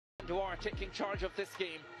who are taking charge of this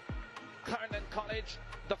game. Clarendon College,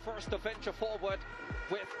 the first to venture forward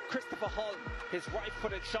with Christopher Hull, his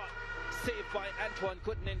right-footed shot saved by Antoine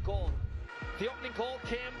Gooden in goal. The opening goal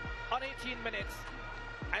came on 18 minutes,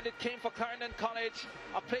 and it came for Clarendon College,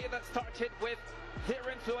 a play that started with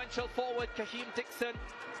their influential forward Kahim Dixon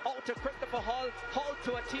out to Christopher Hull, Hull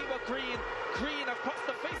to Atiwa Green, Green across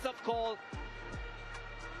the face of goal,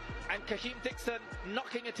 and Kahim Dixon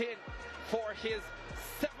knocking it in for his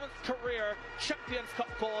 7th career Champions Cup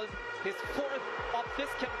goal, his 4th of this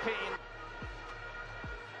campaign,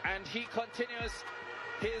 and he continues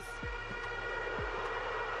his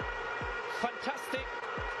fantastic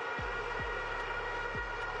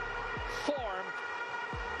form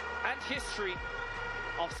and history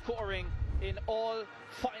of scoring in all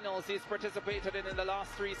finals he's participated in the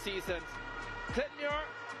last 3 seasons. Glenmuir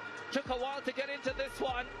took a while to get into this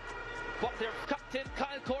one, but their captain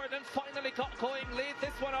Kyle Gordon finally got going, laid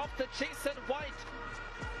this one off to Jason White,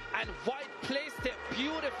 and White placed it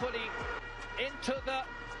beautifully into the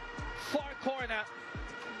far corner.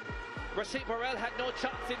 Rashid Burrell had no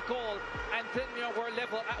chance in goal, and Glenmuir were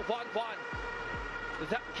level at 1-1.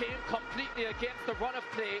 That came completely against the run of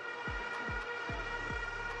play.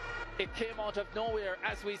 It came out of nowhere,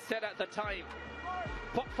 as we said at the time.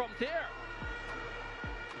 But from there,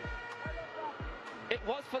 it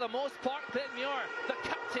was for the most part Glenmuir, the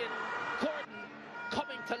captain, Gordon,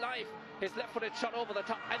 coming to life. His left-footed shot over the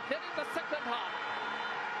top. And then in the second half,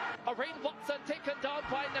 Arain Watson taken down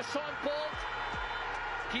by Nashawn Bolt.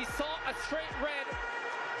 He saw a straight red,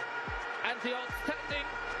 and the outstanding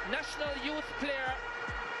national youth player,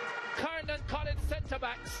 Clarendon College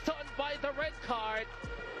centre-back, stunned by the red card.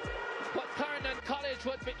 But Clarendon College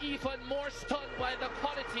would be even more stunned by the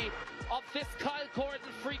quality of this Kyle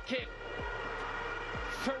Gordon free kick.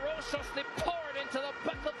 Ferociously poured into the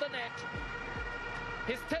back of the net.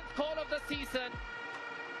 His 10th goal of the season.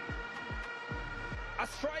 A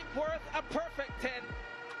strike worth a perfect 10.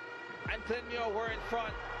 And Glenmuir were in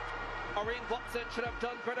front. Arain Watson should have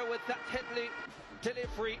done better with that Headley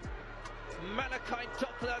delivery. Malachi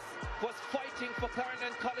Douglas was fighting for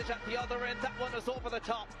Clarendon College at the other end. That one was over the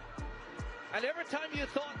top. And every time you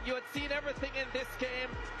thought you had seen everything in this game,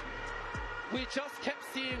 we just kept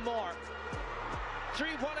seeing more. 3-1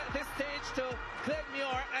 at this stage to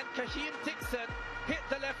Glenmuir, and Kahim Dixon hit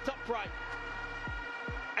the left upright.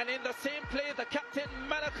 And in the same play, the captain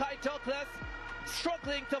Malachi Douglas,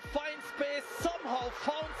 struggling to find space, somehow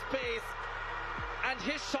found space, and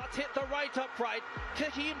his shot hit the right upright.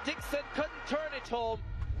 Kahim Dixon couldn't turn it home,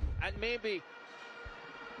 and maybe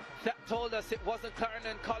that told us it wasn't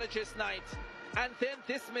Clarendon College's night. And then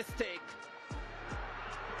this mistake.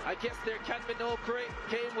 I guess there can be no great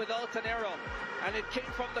game without an error, and it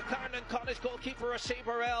came from the Clarendon College goalkeeper Rashid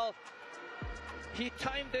Burrell. He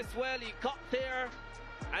timed this well, he got there,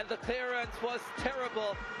 and the clearance was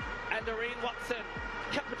terrible, and Arain Watson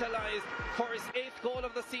capitalized for his 8th goal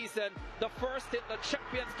of the season, the first in the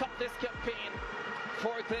Champions Cup this campaign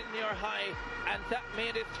for Glenmuir High, and that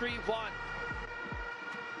made it 3-1.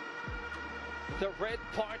 The red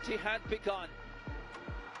party had begun.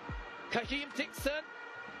 Kahim Dixon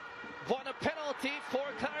won a penalty for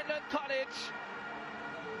Clarendon College.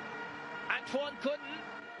 Antoine Gooden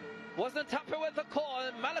wasn't happy with the call.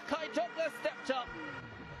 Malachi Douglas stepped up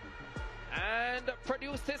and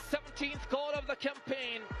produced his 17th goal of the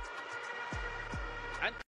campaign. And